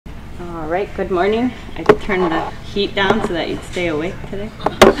All right, good morning. I turned the heat down so that you'd stay awake today.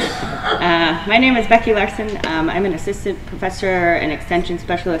 My name is Becky Larson. I'm an assistant professor and extension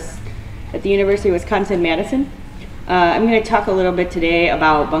specialist at the University of Wisconsin-Madison. I'm going to talk a little bit today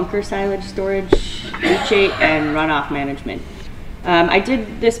about bunker silage storage, leachate, and runoff management. I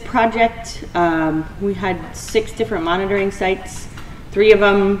did this project. We had 6 different monitoring sites. 3 of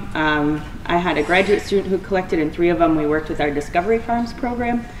them, I had a graduate student who collected, and 3 of them we worked with our Discovery Farms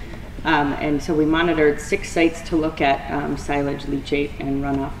program. And so we monitored 6 sites to look at silage, leachate, and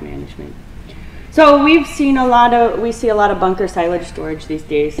runoff management. So we see a lot of bunker silage storage these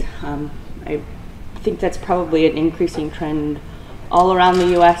days. I think that's probably an increasing trend all around the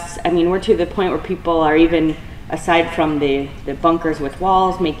U.S. I mean, we're to the point where people are even, aside from the bunkers with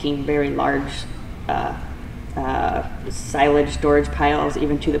walls, making very large silage storage piles,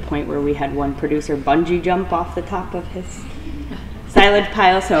 even to the point where we had one producer bungee jump off the top of his silage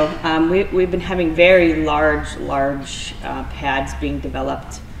pile. So we've been having very large pads being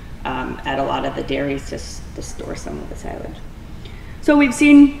developed at a lot of the dairies to store some of the silage. So we've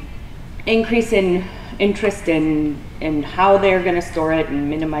seen increase in interest in how they're going to store it and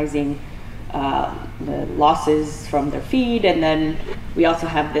minimizing the losses from their feed. And then we also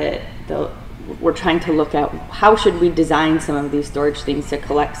have we're trying to look at how should we design some of these storage things to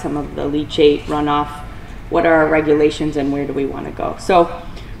collect some of the leachate runoff. What are our regulations and where do we want to go? So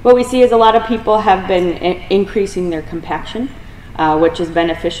what we see is a lot of people have been increasing their compaction, which is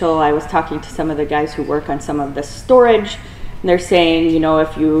beneficial. I was talking to some of the guys who work on some of the storage, and they're saying, you know,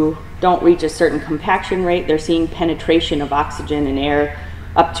 if you don't reach a certain compaction rate, they're seeing penetration of oxygen and air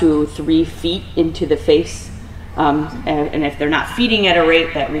up to 3 feet into the face. And if they're not feeding at a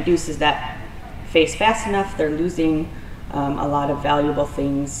rate that reduces that face fast enough, they're losing a lot of valuable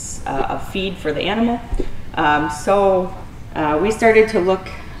things of feed for the animal. So we started to look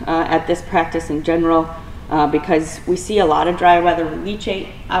at this practice in general because we see a lot of dry weather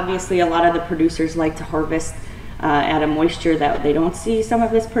leachate. Obviously, a lot of the producers like to harvest at a moisture that they don't see some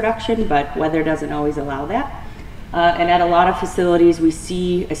of this production, but weather doesn't always allow that. And at a lot of facilities, we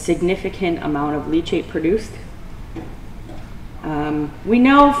see a significant amount of leachate produced. We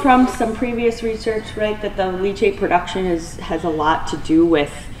know from some previous research, right, that the leachate production has a lot to do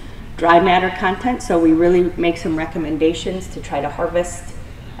with dry matter content, so we really make some recommendations to try to harvest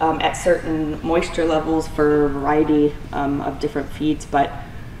at certain moisture levels for a variety of different feeds, but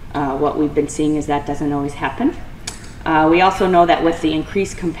what we've been seeing is that doesn't always happen. We also know that with the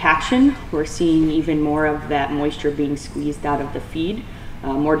increased compaction, we're seeing even more of that moisture being squeezed out of the feed,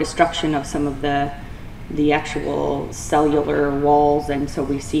 more destruction of some of the actual cellular walls, and so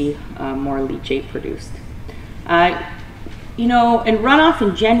we see more leachate produced. You know, in runoff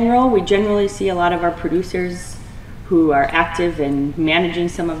in general, we generally see a lot of our producers who are active in managing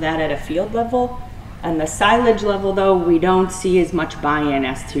some of that at a field level. And the silage level, though, we don't see as much buy-in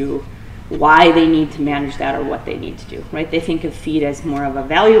as to why they need to manage that or what they need to do, right? They think of feed as more of a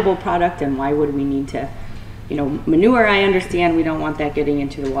valuable product, and why would we need to, you know, manure, I understand we don't want that getting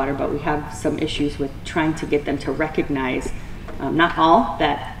into the water, but we have some issues with trying to get them to recognize, not all,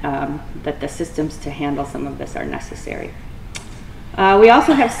 that the systems to handle some of this are necessary. We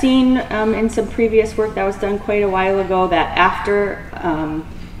also have seen in some previous work that was done quite a while ago that after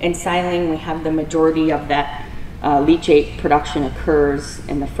ensiling, we have the majority of that leachate production occurs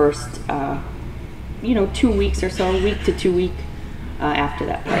in the first 2 weeks or so, week to 2 weeks after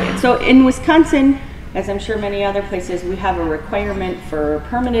that period. So in Wisconsin, as I'm sure many other places, we have a requirement for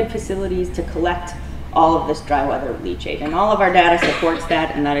permitted facilities to collect all of this dry weather leachate, and all of our data supports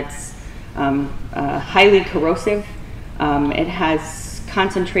that, and that it's highly corrosive. It has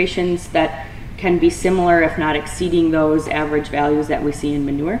concentrations that can be similar, if not exceeding those average values that we see in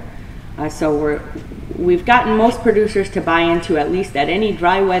manure. So we've gotten most producers to buy into at least that any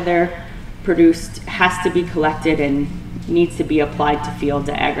dry weather produced has to be collected and needs to be applied to fields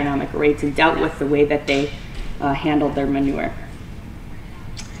at agronomic rates and dealt with the way that they handled their manure.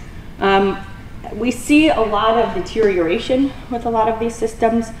 We see a lot of deterioration with a lot of these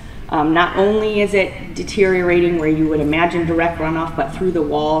systems. Not only is it deteriorating where you would imagine direct runoff, but through the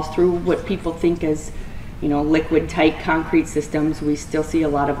walls, through what people think is, you know, liquid tight concrete systems, we still see a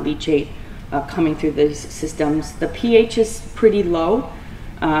lot of leachate coming through these systems. The pH is pretty low.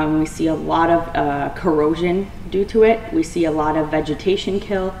 We see a lot of corrosion due to it. We see a lot of vegetation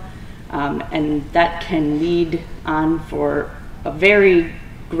kill, and that can lead on for a very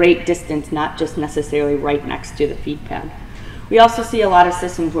great distance, not just necessarily right next to the feed pad. We also see a lot of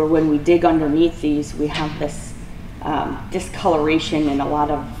systems where when we dig underneath these, we have this discoloration and a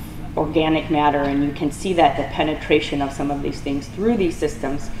lot of organic matter, and you can see that the penetration of some of these things through these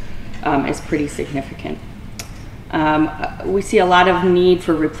systems is pretty significant. We see a lot of need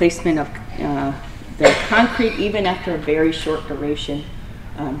for replacement of the concrete even after a very short duration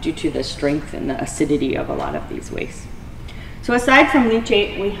due to the strength and the acidity of a lot of these wastes. So aside from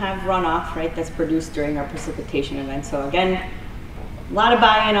leachate, we have runoff, right, that's produced during our precipitation event. So again, a lot of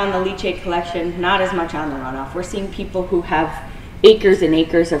buy-in on the leachate collection, not as much on the runoff. We're seeing people who have acres and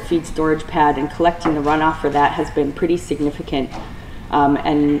acres of feed storage pad, and collecting the runoff for that has been pretty significant.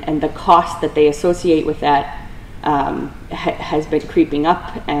 And the cost that they associate with that has been creeping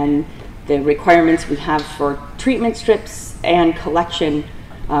up, and the requirements we have for treatment strips and collection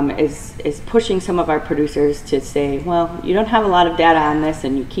is pushing some of our producers to say, well, you don't have a lot of data on this,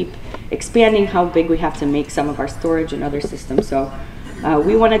 and you keep expanding how big we have to make some of our storage and other systems. So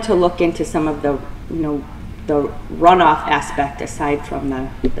we wanted to look into some of the, the runoff aspect aside from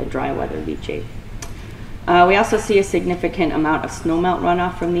the dry weather leachate. We also see a significant amount of snowmelt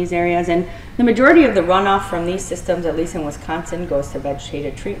runoff from these areas, and the majority of the runoff from these systems, at least in Wisconsin, goes to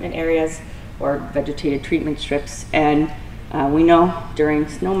vegetated treatment areas or vegetated treatment strips, and we know during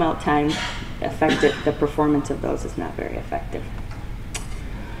snowmelt time, the performance of those is not very effective.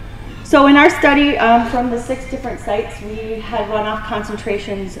 So in our study, from the 6 different sites, we had runoff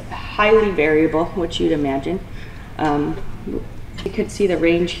concentrations highly variable, which you'd imagine. You could see the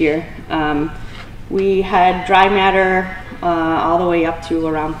range here. We had dry matter all the way up to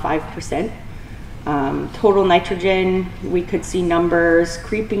around 5%. Total nitrogen, we could see numbers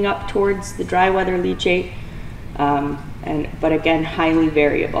creeping up towards the dry weather leachate, but again, highly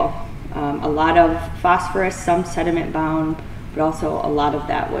variable. A lot of phosphorus, some sediment bound, but also a lot of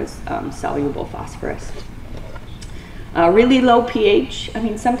that was soluble phosphorus. Really low pH. I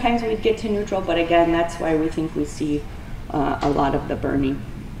mean, sometimes we'd get to neutral, but again, that's why we think we see a lot of the burning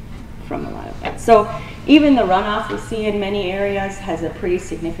from a lot of that. So even the runoff we see in many areas has a pretty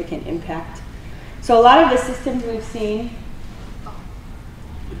significant impact. So a lot of the systems we've seen,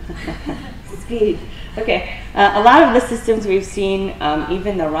 speed. Okay, a lot of the systems we've seen,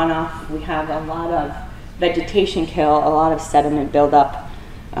 even the runoff, we have a lot of vegetation kill, a lot of sediment buildup,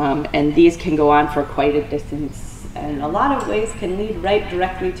 and these can go on for quite a distance, and a lot of ways can lead right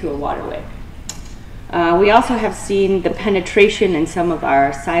directly to a waterway. We also have seen the penetration in some of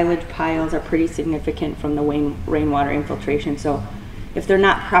our silage piles are pretty significant from the rainwater infiltration. So if they're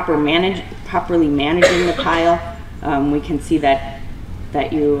not properly managing the pile, we can see that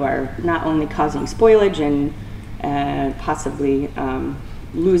you are not only causing spoilage and possibly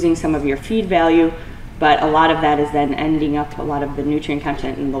losing some of your feed value, but a lot of that is then ending up, a lot of the nutrient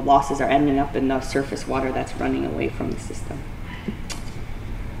content and the losses are ending up in the surface water that's running away from the system.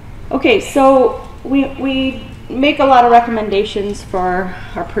 Okay, so we make a lot of recommendations for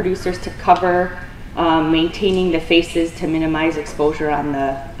our producers to cover maintaining the faces to minimize exposure on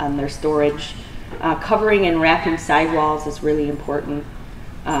their storage. Covering and wrapping sidewalls is really important.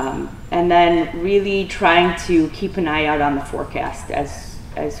 And then really trying to keep an eye out on the forecast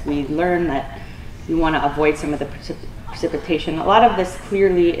as we learn that we want to avoid some of the precipitation. A lot of this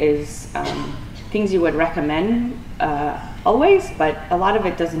clearly is things you would recommend always, but a lot of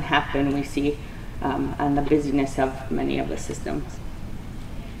it doesn't happen, we see, on the busyness of many of the systems.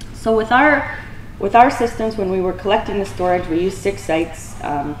 So with our systems, when we were collecting the storage, we used 6 sites,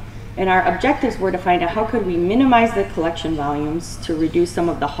 and our objectives were to find out how could we minimize the collection volumes to reduce some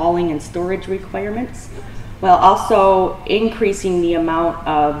of the hauling and storage requirements, while also increasing the amount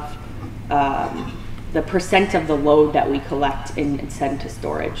of the percent of the load that we collect and send to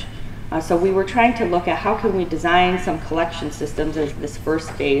storage. So we were trying to look at how can we design some collection systems as this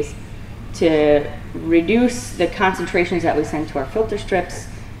first phase to reduce the concentrations that we send to our filter strips,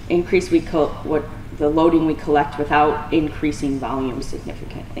 increase the loading we collect without increasing volume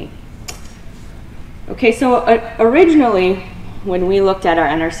significantly. Okay, so originally when we looked at our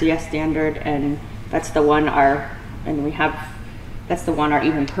NRCS standard, and that's the one our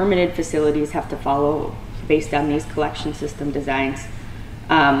even permitted facilities have to follow based on these collection system designs,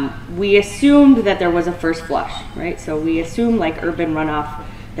 we assumed that there was a first flush, right? So we assume, like urban runoff,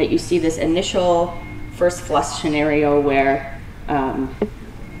 that you see this initial first flush scenario where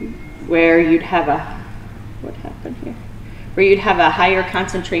you'd have a higher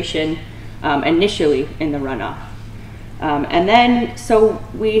concentration initially in the runoff. And then, so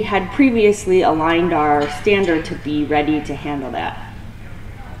we had previously aligned our standard to be ready to handle that.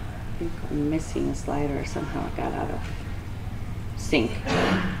 I think I'm missing a slide, or somehow it got out of sync.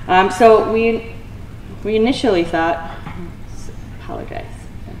 So we initially thought, apologize,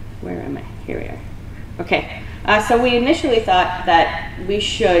 where am I? Here we are. Okay, so we initially thought that we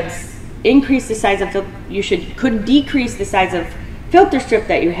should increase the size of could decrease the size of filter strip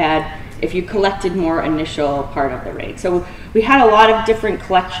that you had if you collected more initial part of the rain. So we had a lot of different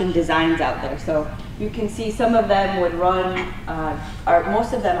collection designs out there. So you can see some of them would run,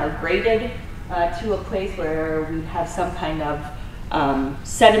 most of them are graded to a place where we have some kind of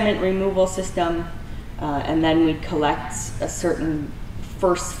sediment removal system, and then we'd collect a certain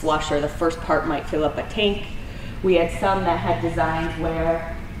first flush, or the first part might fill up a tank. We had some that had designs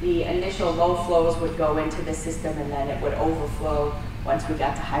where the initial low flows would go into the system and then it would overflow once we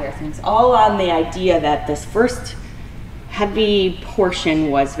got to higher things, all on the idea that this first heavy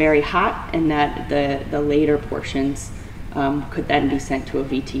portion was very hot and that the later portions could then be sent to a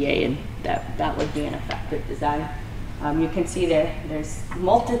VTA, and that would be an effective design. You can see there's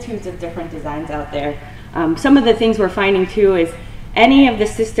multitudes of different designs out there. Some of the things we're finding too is any of the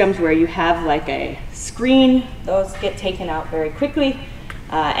systems where you have like a screen, those get taken out very quickly.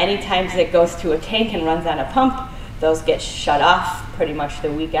 Anytime it goes to a tank and runs on a pump, those get shut off pretty much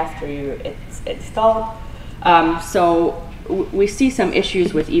the week after it's installed. So we see some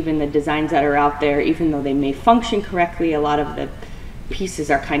issues with even the designs that are out there. Even though they may function correctly, a lot of the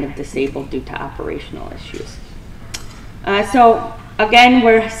pieces are kind of disabled due to operational issues. So again,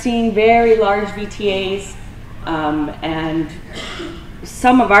 we're seeing very large VTAs, and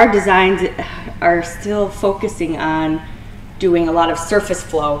some of our designs are still focusing on doing a lot of surface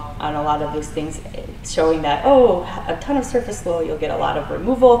flow on a lot of these things, showing that, oh, a ton of surface flow, you'll get a lot of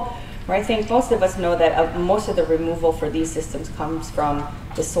removal. Where I think most of us know that most of the removal for these systems comes from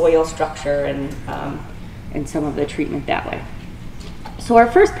the soil structure and some of the treatment that way. So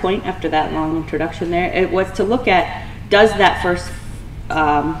our first point after that long introduction there, it was to look at, does that first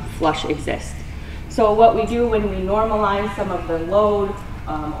flush exist? So what we do when we normalize some of the load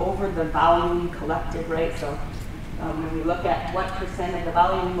over the volume collected, right? So when we look at what percent of the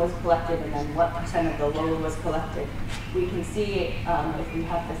volume was collected and then what percent of the load was collected, we can see if we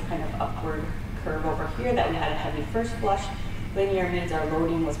have this kind of upward curve over here that we had a heavy first flush. Linear means our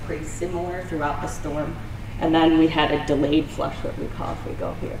loading was pretty similar throughout the storm. And then we had a delayed flush, what we call if we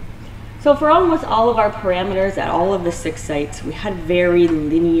go here. So for almost all of our parameters at all of the 6 sites, we had very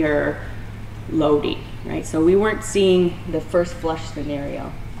linear loading, right? So we weren't seeing the first flush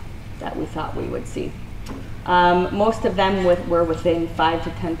scenario that we thought we would see. Most of them were within 5 to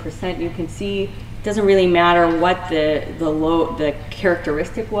 10%. You can see it doesn't really matter what the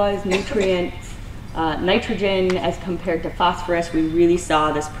characteristic was, nutrients, nitrogen as compared to phosphorus. We really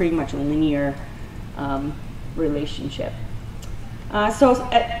saw this pretty much linear relationship. So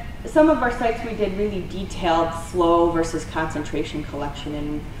at some of our sites we did really detailed flow versus concentration collection,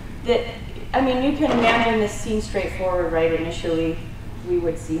 and I mean, you can imagine this scene straightforward, right? Initially we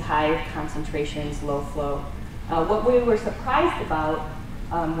would see high concentrations, low flow. What we were surprised about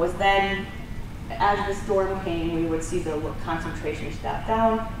was then, as the storm came, we would see the concentrations drop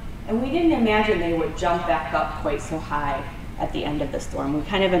down, and we didn't imagine they would jump back up quite so high at the end of the storm. We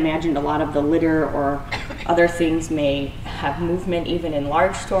kind of imagined a lot of the litter or other things may have movement even in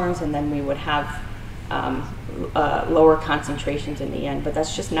large storms, and then we would have lower concentrations in the end, but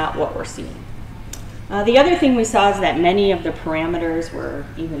that's just not what we're seeing. The other thing we saw is that many of the parameters were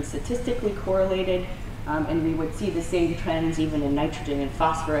even statistically correlated, and we would see the same trends even in nitrogen and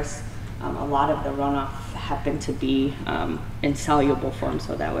phosphorus. A lot of the runoff happened to be in soluble form,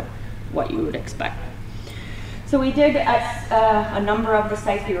 so that would what you would expect. So we did at a number of the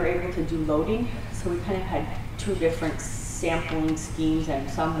sites we were able to do loading. So we kind of had 2 different sampling schemes, and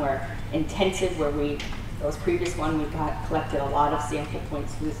some were intensive where those previous one we collected a lot of sample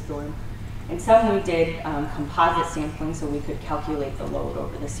points through the storm. And some we did composite sampling so we could calculate the load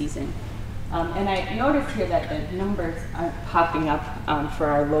over the season. And I noticed here that the numbers aren't popping up for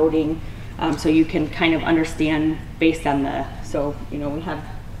our loading, so you can kind of understand based on so you know, we have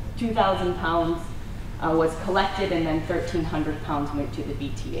 2,000 pounds was collected, and then 1,300 pounds went to the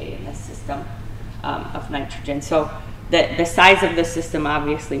VTA in this system of nitrogen. So the size of the system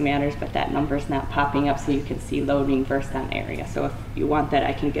obviously matters, but that number is not popping up so you can see loading versus on area. So if you want that,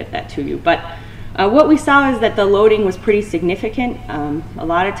 I can get that to you. But what we saw is that the loading was pretty significant, a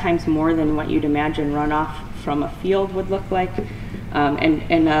lot of times more than what you'd imagine runoff from a field would look like,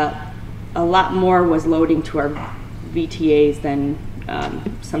 and a lot more was loading to our VTAs than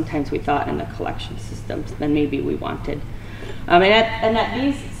sometimes we thought in the collection systems than maybe we wanted. And at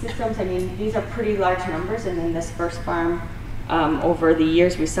these systems, I mean, these are pretty large numbers, and in this first farm, over the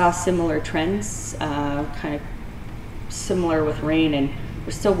years, we saw similar trends, kind of similar with rain, and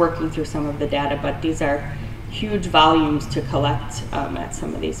we're still working through some of the data, but these are huge volumes to collect at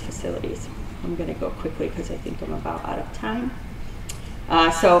some of these facilities. I'm gonna go quickly because I think I'm about out of time.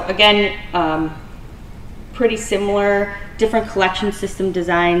 So again, pretty similar, different collection system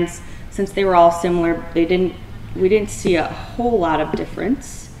designs. Since they were all similar, we didn't see a whole lot of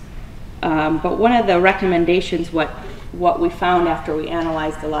difference. But one of the recommendations, what we found after we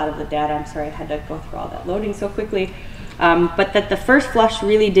analyzed a lot of the data, I'm sorry I had to go through all that loading so quickly, but that the first flush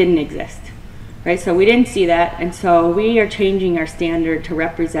really didn't exist, right? So we didn't see that, and so we are changing our standard to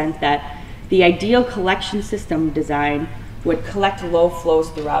represent that the ideal collection system design would collect low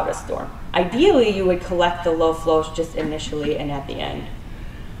flows throughout a storm. Ideally, you would collect the low flows just initially and at the end.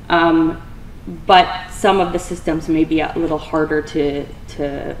 But some of the systems may be a little harder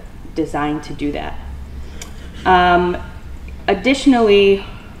to design to do that. Additionally,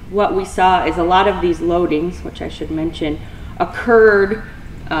 what we saw is a lot of these loadings, which I should mention, occurred,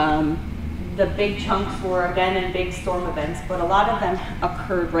 the big chunks were again in big storm events, but a lot of them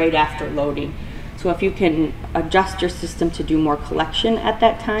occurred right after loading. So if you can adjust your system to do more collection at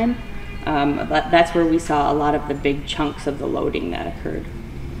that time, that's where we saw a lot of the big chunks of the loading that occurred.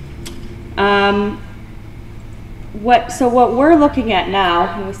 So what we're looking at now,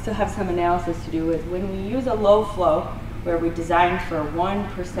 and we still have some analysis to do, is when we use a low flow, where we designed for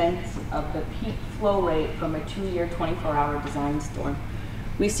 1% of the peak flow rate from a 2-year, 24-hour design storm,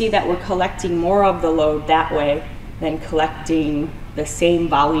 we see that we're collecting more of the load that way than collecting the same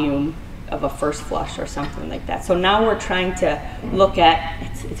volume of a first flush or something like that. So now we're trying to look at,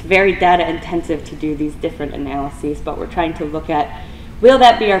 it's very data intensive to do these different analyses, but we're trying to look at, will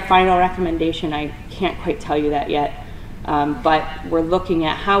that be our final recommendation? I can't quite tell you that yet, but we're looking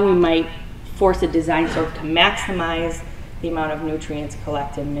at how we might force a design sort of to maximize the amount of nutrients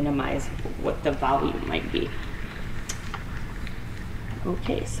collected and minimize what the volume might be.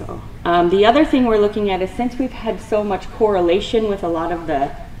 Okay, so the other thing we're looking at is, since we've had so much correlation with a lot of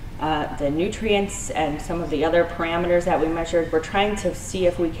the nutrients and some of the other parameters that we measured, we're trying to see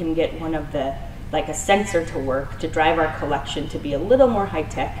if we can get one of the, like a sensor to work to drive our collection to be a little more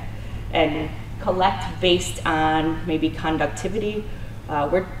high-tech and collect based on maybe conductivity.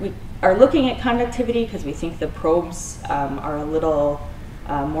 We are looking at conductivity because we think the probes are a little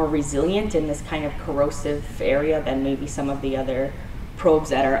more resilient in this kind of corrosive area than maybe some of the other probes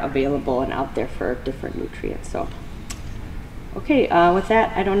that are available and out there for different nutrients. So, okay, with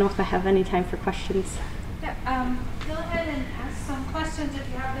that, I don't know if I have any time for questions. Yeah, go ahead and ask some questions if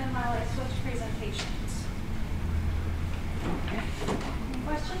you have them while I switch presentations. Any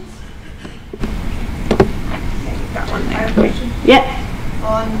questions? Got one there. I have a question. Yeah.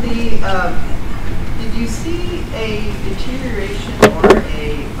 On the, did you see a deterioration or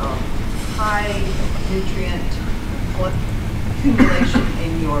a high nutrient accumulation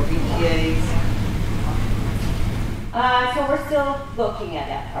in your BTAs? So we're still looking at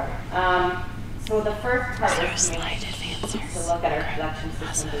that part. So the first part is to look at our collection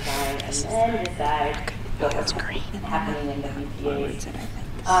system design and then decide what's happening in the BTAs.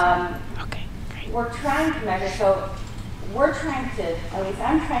 Okay, great. We're trying to measure, so we're trying to, at least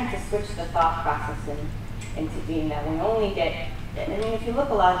I'm trying to switch the thought process into being that we only get, I mean, if you look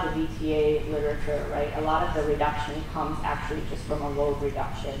a lot of the BTA literature, right, a lot of the reduction comes actually just from a load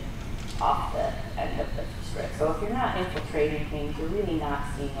reduction off the end of the strip. So if you're not infiltrating things, you're really not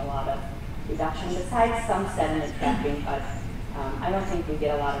seeing a lot of reduction, besides some sediment trapping, but I don't think we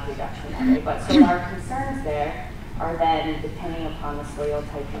get a lot of reduction that way. But so our concerns there are then, depending upon the soil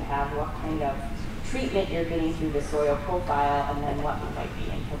type you have, what kind of treatment you're getting through the soil profile, and then what you might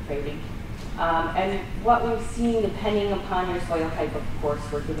be infiltrating. And what we've seen, depending upon your soil type, of course,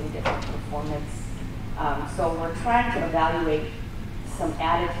 we're getting different performance. So we're trying to evaluate some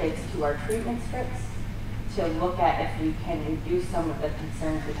additives to our treatment strips to look at if we can reduce some of the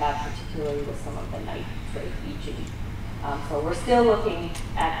concerns we have, particularly with some of the nitrate leaching. So we're still looking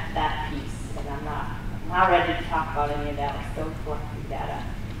at that piece, and I'm not ready to talk about any of that. We're still collecting data.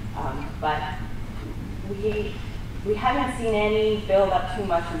 But we haven't seen any build up too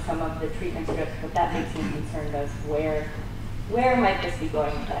much in some of the treatment strips, but that makes me concerned as where might this be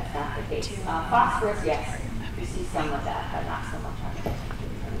going if that's not the case. Phosphorus, yes, we see some of that, but not so much on the